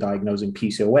steps in diagnosing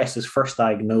PCOS is first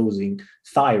diagnosing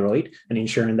thyroid and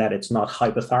ensuring that it's not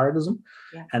hypothyroidism.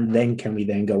 Yeah. And then can we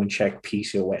then go and check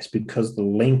PCOS, because the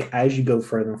link, as you go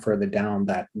further and further down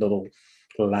that little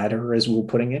ladder, as we're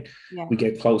putting it, we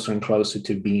get closer and closer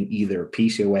to being either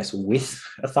PCOS with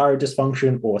a thyroid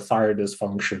dysfunction or thyroid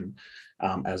dysfunction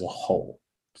as a whole.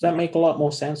 Does that make a lot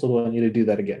more sense, or do I need to do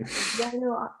that again? Yeah,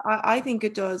 no, I think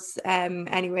it does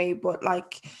anyway, but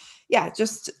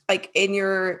just like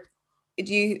it's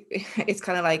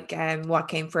kind of like what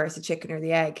came first, the chicken or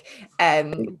the egg?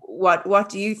 What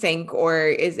do you think? Or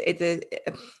is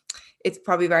it's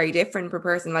probably very different per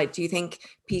person. Like, do you think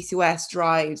PCOS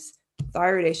drives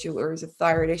thyroid issue, or is a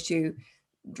thyroid issue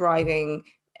driving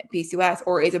PCOS,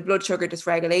 or is it blood sugar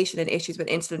dysregulation and issues with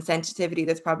insulin sensitivity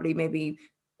that's probably maybe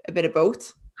a bit of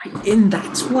both? And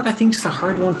that's what I think is the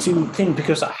hard one to think,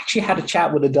 because I actually had a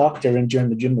chat with a doctor and during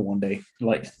the gym one day.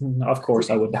 Like, of course,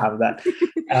 I would have that.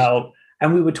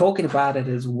 And we were talking about it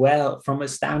as well from a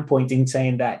standpoint in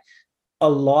saying that a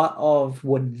lot of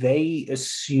what they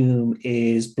assume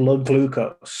is blood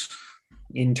glucose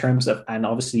in terms of, and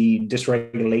obviously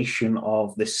dysregulation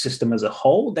of the system as a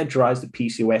whole that drives the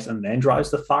PCOS and then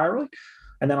drives the thyroid.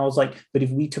 And then I was like, but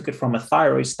if we took it from a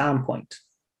thyroid standpoint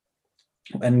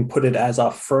and put it as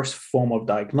our first form of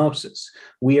diagnosis,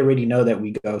 we already know that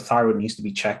we go thyroid needs to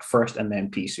be checked first and then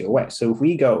PCOS. So if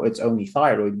we go it's only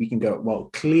thyroid, we can go, well,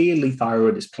 clearly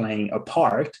thyroid is playing a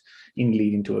part in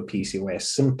leading to a PCOS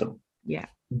symptom. Yeah.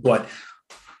 But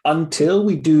until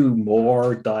we do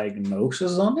more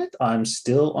diagnosis on it, I'm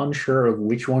still unsure of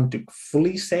which one to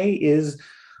fully say is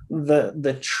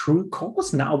the true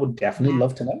cause. Now I would definitely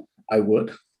love to know. I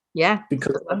would. Yeah.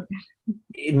 Because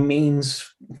it means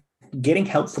getting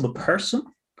help for the person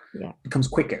becomes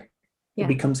quicker. It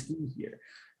becomes easier.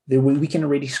 We can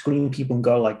already screen people and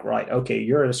go like, right, okay,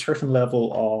 you're at a certain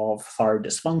level of thyroid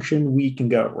dysfunction. We can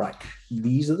go, right,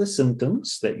 these are the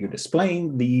symptoms that you're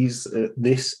displaying. This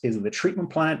is the treatment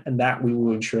plan, and that we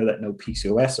will ensure that no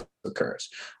PCOS occurs.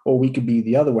 Or we could be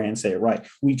the other way and say, right,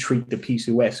 we treat the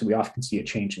PCOS, so we often see a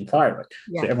change in thyroid.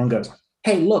 So everyone goes,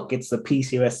 hey, look, it's the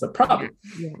PCOS, the problem.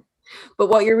 Yeah. But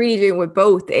what you're really doing with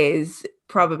both is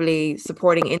probably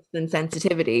supporting insulin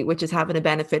sensitivity, which is having a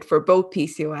benefit for both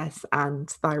PCOS and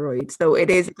thyroid. So it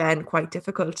is, again, quite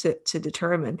difficult to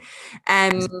determine.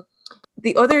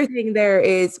 The other thing there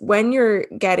is when you're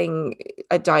getting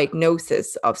a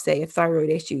diagnosis of, say, a thyroid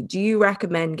issue, do you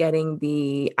recommend getting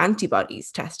the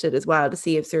antibodies tested as well to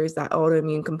see if there's that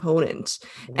autoimmune component?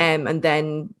 And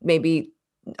then maybe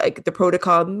like the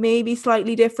protocol may be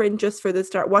slightly different just for the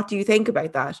start. What do you think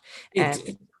about that? It's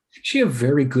actually a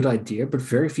very good idea, but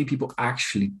very few people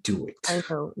actually do it. I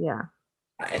know, yeah.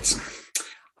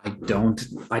 I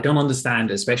don't understand,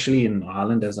 especially in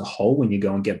Ireland as a whole, when you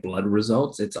go and get blood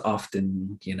results, it's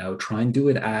often, try and do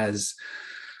it as,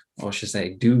 or I should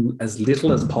say, do as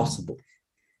little as possible.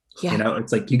 Yeah.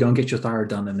 It's like you go and get your thyroid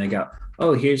done and they go,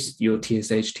 oh, here's your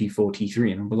TSH, T4,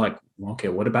 T3. And we're like, okay,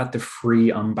 what about the free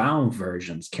unbound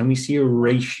versions? Can we see a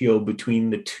ratio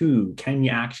between the two? Can you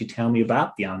actually tell me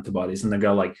about the antibodies? And they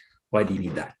go like, why do you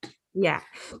need that? Yeah,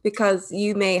 because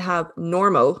you may have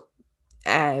normal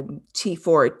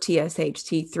T4, TSH,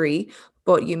 T3,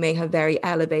 but you may have very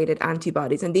elevated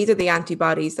antibodies. And these are the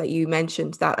antibodies that you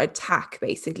mentioned that attack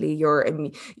basically your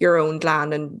own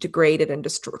gland and degrade it and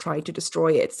try to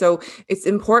destroy it. So it's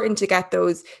important to get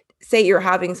those. Say you're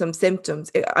having some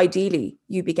symptoms, ideally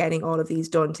you'd be getting all of these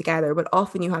done together, but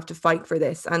often you have to fight for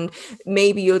this, and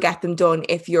maybe you'll get them done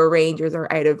if your rangers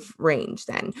are out of range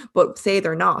then, but say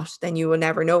they're not, then you will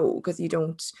never know because they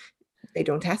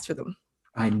don't test for them.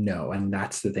 I know, and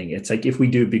that's the thing. It's like if we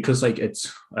do, because like it's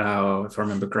if I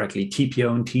remember correctly,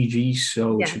 TPO and TG,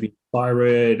 so it should be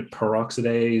thyroid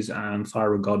peroxidase and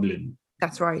thyroglobulin.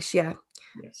 That's right, yeah.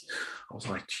 Yes. I was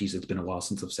like, geez, it's been a while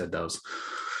since I've said those.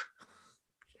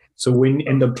 So when you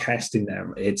end up testing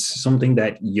them, it's something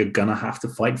that you're going to have to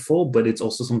fight for, but it's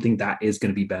also something that is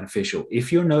going to be beneficial.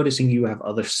 If you're noticing you have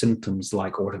other symptoms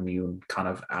like autoimmune kind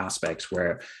of aspects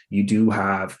where you do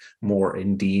have more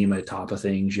edema type of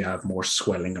things, you have more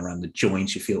swelling around the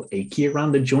joints, you feel achy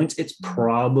around the joints, it's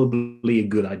probably a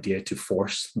good idea to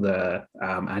force the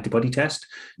antibody test.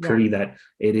 Purely that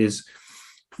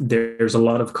there's a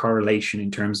lot of correlation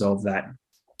in terms of that.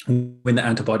 When the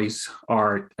antibodies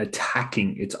are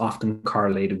attacking, it's often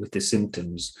correlated with the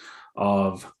symptoms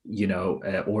of,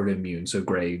 autoimmune, so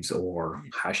Graves or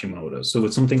Hashimoto's. So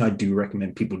it's something I do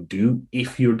recommend people do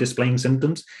if you're displaying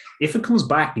symptoms. If it comes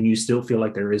back and you still feel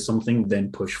like there is something,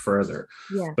 then push further.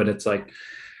 Yeah. But it's like,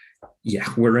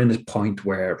 we're in a point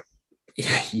where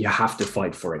you have to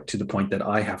fight for it, to the point that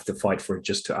I have to fight for it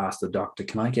just to ask the doctor,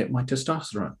 can I get my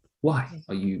testosterone? Why?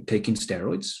 Are you taking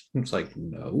steroids? It's like,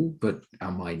 no, but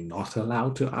am I not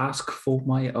allowed to ask for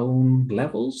my own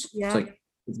levels? Yeah. It's like,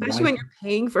 especially when you're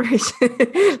paying for it.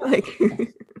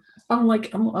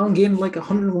 I'm getting like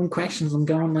 101 questions. I'm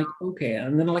going like, okay.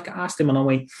 And then like I asked him and I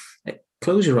went,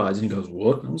 close your eyes. And he goes,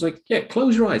 what? And I was like, yeah,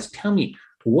 close your eyes. Tell me,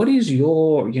 what is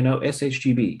your,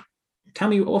 SHGB? Tell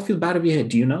me off the back of your head.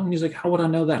 Do you know? And he's like, how would I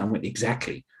know that? I went,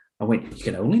 exactly. I went, you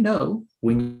can only know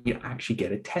when you actually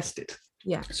get it tested.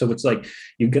 Yeah. So it's like,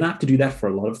 you're going to have to do that for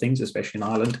a lot of things, especially in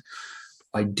Ireland.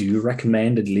 I do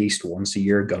recommend at least once a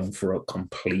year going for a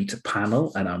complete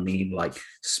panel. And I mean, like,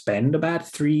 spend about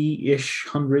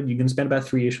 €300. You can spend about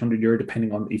 €300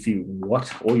 depending on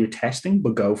all your testing,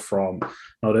 but go from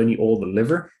not only all the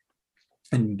liver,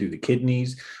 and you do the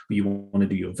kidneys. You want to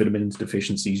do your vitamins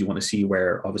deficiencies. You want to see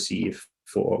where, obviously, if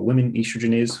for women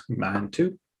estrogen is, man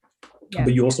too. Yeah.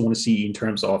 But you also want to see in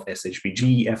terms of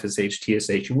SHBG, FSH,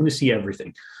 TSH. You want to see everything.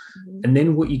 Mm-hmm. And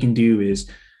then what you can do is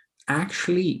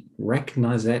actually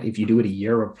recognize that if you do it a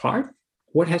year apart,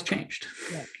 what has changed?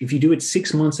 Yeah. If you do it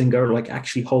 6 months and go like,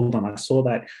 actually, hold on, I saw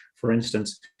that, for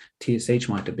instance, TSH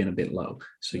might have been a bit low.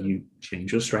 So you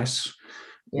change your stress,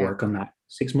 work on that.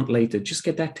 6 months later, just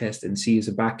get that test and see is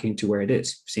it back into where it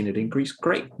is. Seen it increase?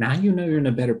 Great. Now you know you're in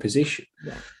a better position.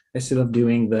 Yeah. Instead of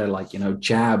doing the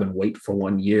jab and wait for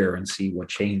 1 year and see what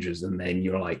changes. And then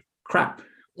you're like, crap.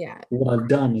 Yeah. What I've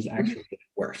done is actually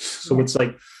worse. So it's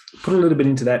like, put a little bit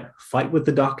into that, fight with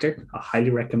the doctor. I highly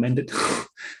recommend it.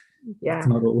 Yeah.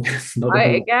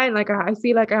 I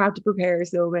feel like I have to prepare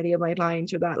so many of my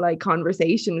clients for that, like,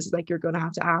 conversations, like, you're going to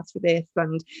have to ask for this,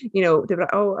 and they're like,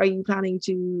 oh, are you planning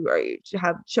to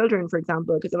have children, for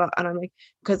example? And I'm like,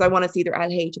 because I want to see their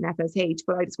LH and FSH,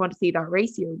 but I just want to see that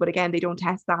ratio. But again, they don't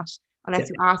test that unless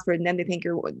you ask for it, and then they think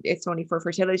it's only for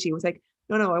fertility. It was like,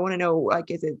 no, I want to know, like,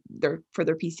 is it for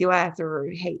their PCOS, or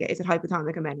hey, is it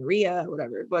hypothalamic amenorrhea, or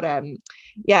whatever. But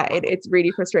it's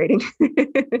really frustrating.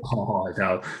 Oh,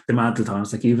 no. The amount of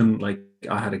times, like, even like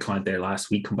I had a client there last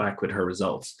week come back with her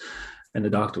results, and the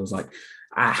doctor was like,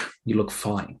 you look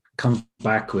fine. Comes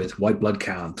back with white blood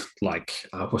count. Like,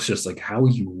 I was just like, how are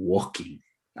you walking?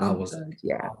 I was and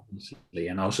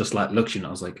I was just like, look, I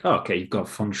was like, oh, okay, you've got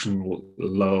functional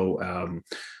low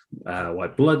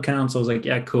white blood counts. I was like,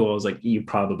 yeah, cool. I was like, you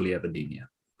probably have anemia.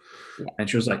 Yeah. And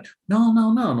she was like, no.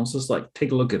 And I was just like,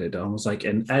 take a look at it. I was like,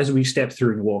 and as we step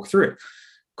through and walk through it,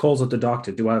 calls up the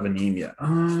doctor, do I have anemia?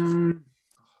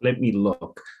 Let me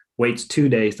look. Waits 2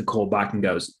 days to call back and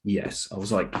goes, yes. I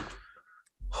was like,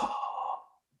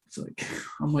 it's like,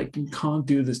 I'm like, you can't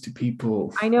do this to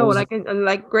people. I know,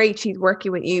 like, great, she's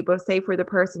working with you, but say for the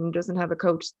person who doesn't have a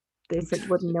coach, they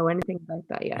wouldn't know anything about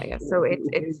that. Yeah. So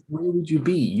it's where would you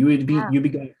be? You'd be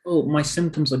going, oh, my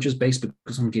symptoms are just based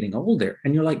because I'm getting older.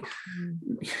 And you're like,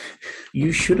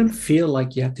 you shouldn't feel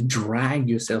like you have to drag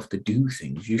yourself to do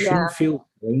things. You shouldn't feel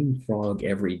brain fog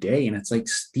every day. And it's like,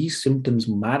 these symptoms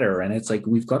matter. And it's like,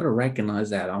 we've got to recognize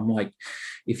that. I'm like,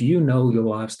 if you know your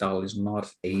lifestyle is not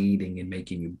aiding in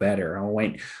making you better, I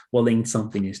went, well, then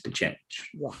something is to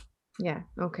change. Yeah.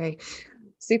 Okay.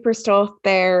 Super stuff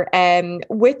there.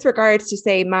 With regards to,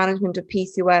 say, management of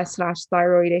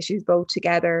PCOS/thyroid issues both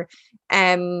together,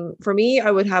 for me,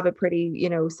 I would have a pretty,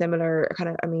 similar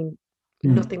kind of,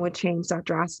 nothing would change that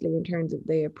drastically in terms of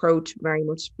the approach, very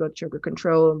much blood sugar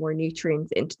control, more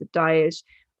nutrients into the diet.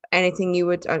 Anything you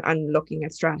would, and looking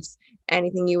at stress,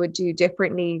 anything you would do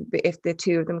differently if the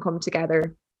two of them come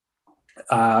together?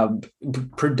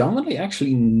 Predominantly,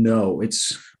 actually, no.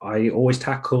 I always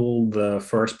tackle the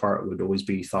first part would always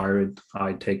be thyroid.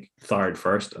 I take thyroid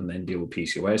first and then deal with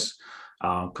PCOS,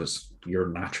 because you're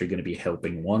naturally going to be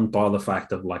helping one, bar the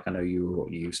fact of, like, I know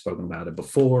you've spoken about it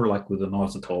before, like with an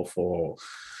inositol for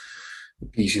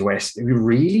PCOS, we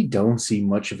really don't see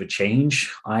much of a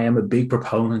change. I am a big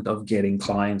proponent of getting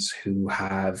clients who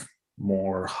have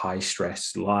more high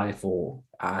stress life or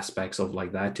aspects of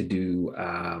like that to do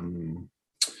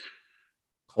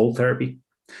cold therapy.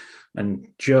 And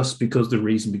just because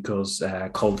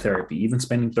cold therapy, even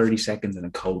spending 30 seconds in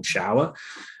a cold shower,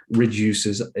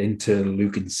 reduces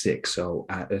interleukin-6. So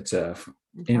it's a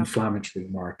inflammatory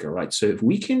marker, right? So if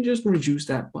we can just reduce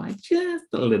that by just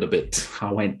a little bit,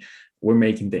 we're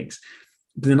making things.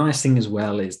 But the nice thing as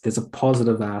well is there's a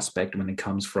positive aspect when it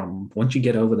comes from, once you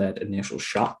get over that initial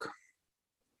shock,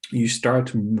 you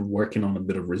start working on a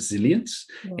bit of resilience.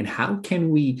 And how can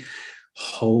we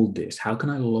hold this? How can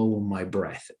I lower my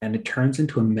breath? And it turns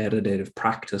into a meditative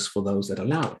practice for those that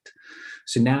allow it.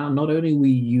 So now not only are we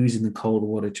using the cold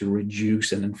water to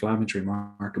reduce an inflammatory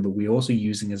marker, but we're also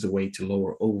using it as a way to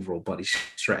lower overall body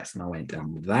stress. And I went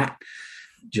down that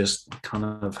just kind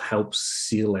of helps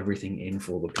seal everything in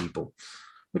for the people,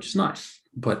 which is nice.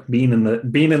 But being in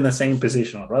the same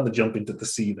position, I'd rather jump into the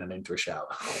sea than into a shower.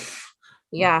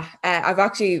 Yeah, I've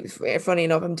actually, funny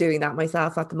enough, I'm doing that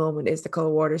myself at the moment, is the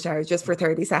cold water showers just for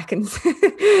 30 seconds,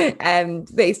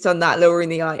 based on that, lowering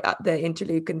the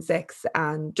interleukin-6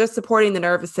 and just supporting the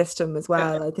nervous system as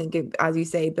well. Yeah. I think it, as you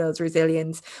say, builds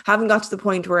resilience. Haven't got to the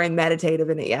point where I'm meditative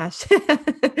in it yet.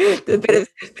 A bit of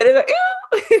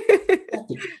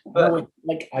but,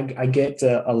 like I get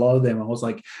a lot of them. I was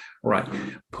like, right,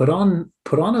 put on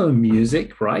a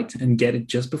music, right, and get it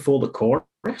just before the chorus,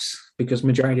 because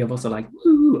majority of us are like,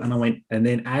 woo, and I went, and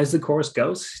then as the chorus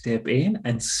goes, step in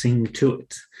and sing to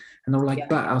it. And they were like,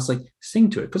 but I was like, sing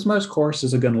to it, because most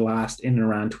choruses are going to last in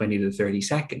around 20 to 30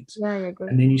 seconds. Yeah, good.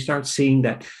 And then you start seeing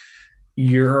that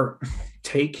you're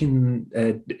taking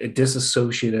a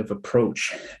disassociative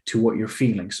approach to what you're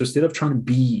feeling. So instead of trying to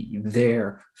be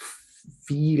there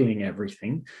feeling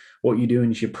everything, what you're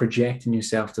doing is you're projecting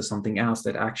yourself to something else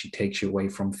that actually takes you away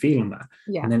from feeling that.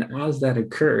 Yeah. And then as that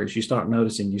occurs, you start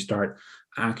noticing, you start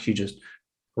actually just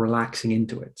relaxing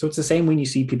into it. So it's the same when you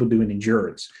see people doing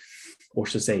endurance, or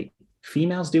to say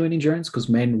females doing endurance, because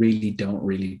men really don't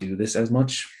really do this as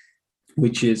much,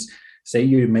 which is, say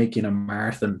you're making a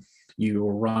marathon, you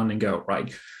run and go,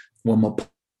 right, one more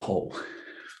pole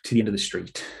to the end of the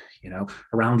street,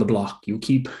 around the block. You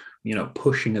keep,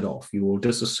 pushing it off. You will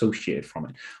disassociate from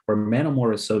it. Where men are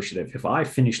more associative. If I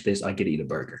finish this, I get to eat a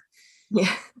burger.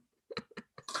 Yeah.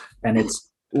 And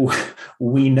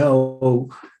we know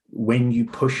when you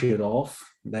push it off,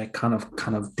 that kind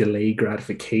of delay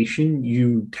gratification,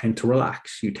 you tend to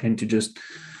relax. You tend to just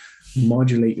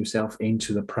modulate yourself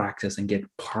into the practice and get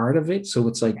part of it. So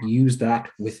it's like, use that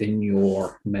within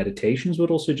your meditations, but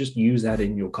also just use that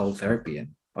in your cold therapy, and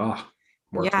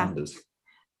works wonders.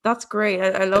 That's great.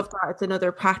 I love that. It's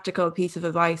another practical piece of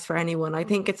advice for anyone. I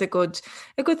think it's a good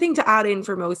thing to add in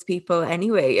for most people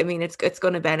anyway. I mean, it's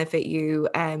going to benefit you.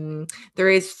 There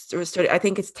is a study, I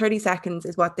think it's 30 seconds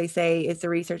is what they say, is the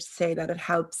research to say that it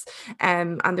helps.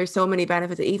 And there's so many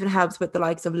benefits. It even helps with the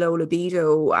likes of low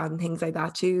libido and things like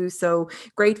that too. So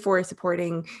great for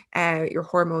supporting your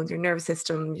hormones, your nervous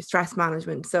system, your stress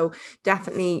management. So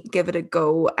definitely give it a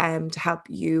go to help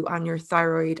you on your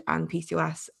thyroid and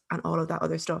PCOS and all of that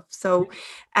other stuff. So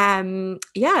I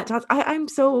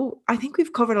think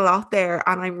we've covered a lot there,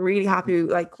 and I'm really happy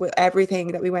with everything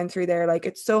that we went through there.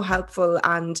 It's so helpful,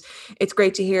 and it's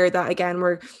great to hear that again.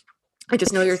 I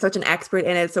just know you're such an expert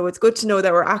in it, so it's good to know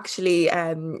that we're actually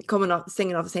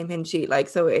singing off the same hymn sheet.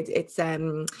 So it's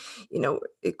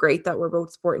great that we're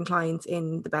both supporting clients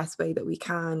in the best way that we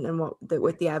can, and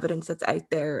with the evidence that's out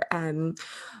there.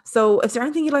 So is there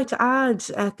anything you'd like to add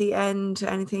at the end?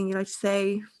 Anything you'd like to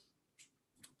say?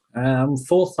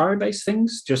 For thyroid-based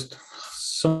things, just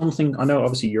something. I know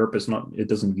obviously Europe it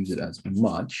doesn't use it as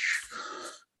much,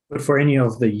 but for any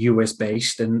of the US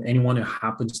based and anyone who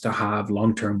happens to have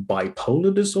long-term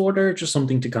bipolar disorder, just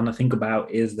something to kind of think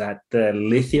about is that the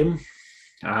lithium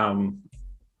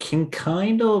can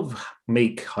kind of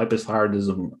make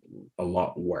hypothyroidism a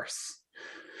lot worse.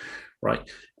 Right.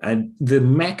 And the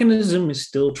mechanism is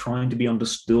still trying to be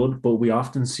understood, but we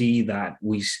often see that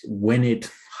when it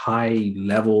high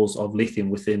levels of lithium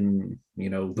within,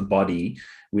 the body,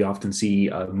 we often see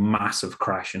a massive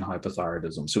crash in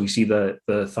hypothyroidism. So we see the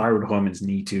thyroid hormones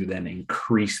need to then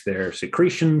increase their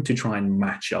secretion to try and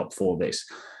match up for this.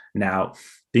 Now,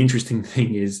 the interesting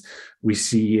thing is we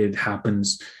see it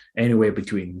happens anywhere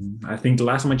between, I think the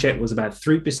last time I checked was about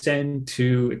 3%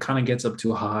 to, it kind of gets up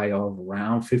to a high of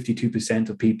around 52%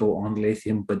 of people on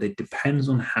lithium, but it depends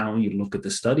on how you look at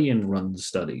the study and run the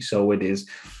study. So it is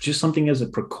just something as a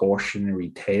precautionary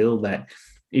tale that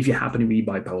if you happen to be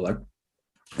bipolar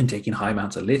and taking high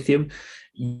amounts of lithium,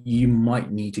 you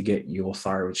might need to get your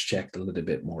thyroid checked a little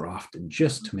bit more often,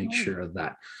 just to make sure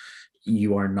that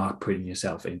you are not putting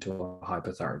yourself into a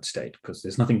hypothyroid state, because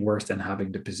there's nothing worse than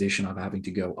having the position of having to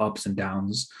go ups and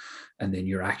downs, and then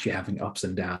you're actually having ups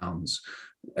and downs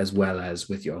as well as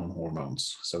with your own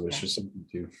hormones. So it's just something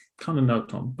to kind of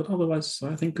note on. But otherwise,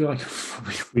 I think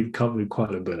we've covered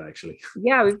quite a bit actually.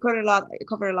 Yeah, we've covered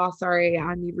a lot, sorry,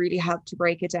 and you really helped to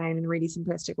break it down in a really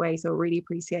simplistic way. So really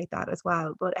appreciate that as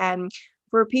well. But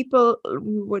for people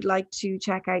who would like to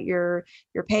check out your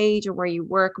page or where you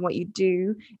work and what you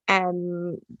do,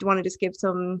 do you want to just give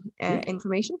some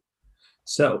information?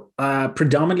 So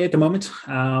predominantly at the moment,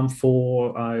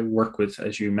 I work with,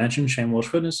 as you mentioned, Shane Walsh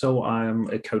Fitness. So I'm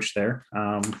a coach there.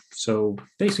 So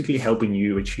basically helping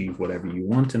you achieve whatever you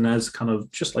want. And as kind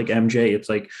of just like MJ, it's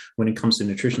like when it comes to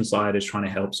nutrition side, it's trying to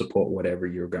help support whatever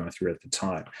you're going through at the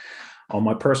time. On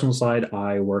my personal side,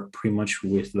 I work pretty much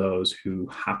with those who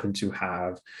happen to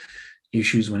have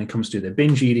issues when it comes to the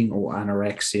binge eating or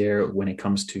anorexia, when it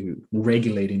comes to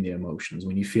regulating the emotions,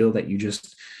 when you feel that you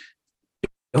just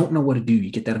don't know what to do,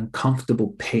 you get that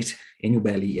uncomfortable pit in your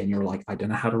belly and you're like, I don't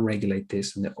know how to regulate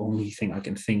this, and the only thing I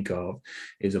can think of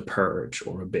is a purge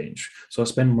or a binge. So I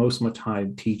spend most of my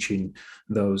time teaching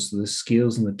the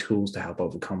skills and the tools to help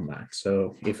overcome that.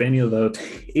 So if any of that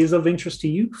is of interest to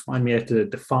you, find me at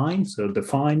Define, so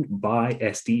Defined by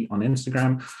SD on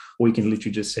Instagram, or you can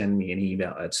literally just send me an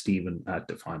email at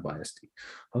Stephen@definedbysd.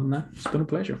 Other than that, it's been a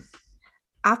pleasure.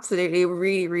 Absolutely,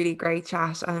 really, really great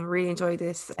chat, and really enjoyed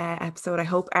this episode. I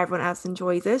hope everyone else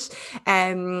enjoys it.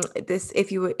 This,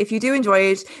 if you do enjoy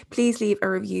it, please leave a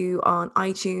review on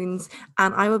iTunes,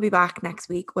 and I will be back next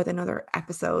week with another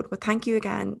episode. But thank you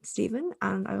again, Stephen,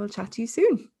 and I will chat to you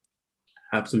soon.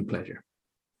 Absolute pleasure.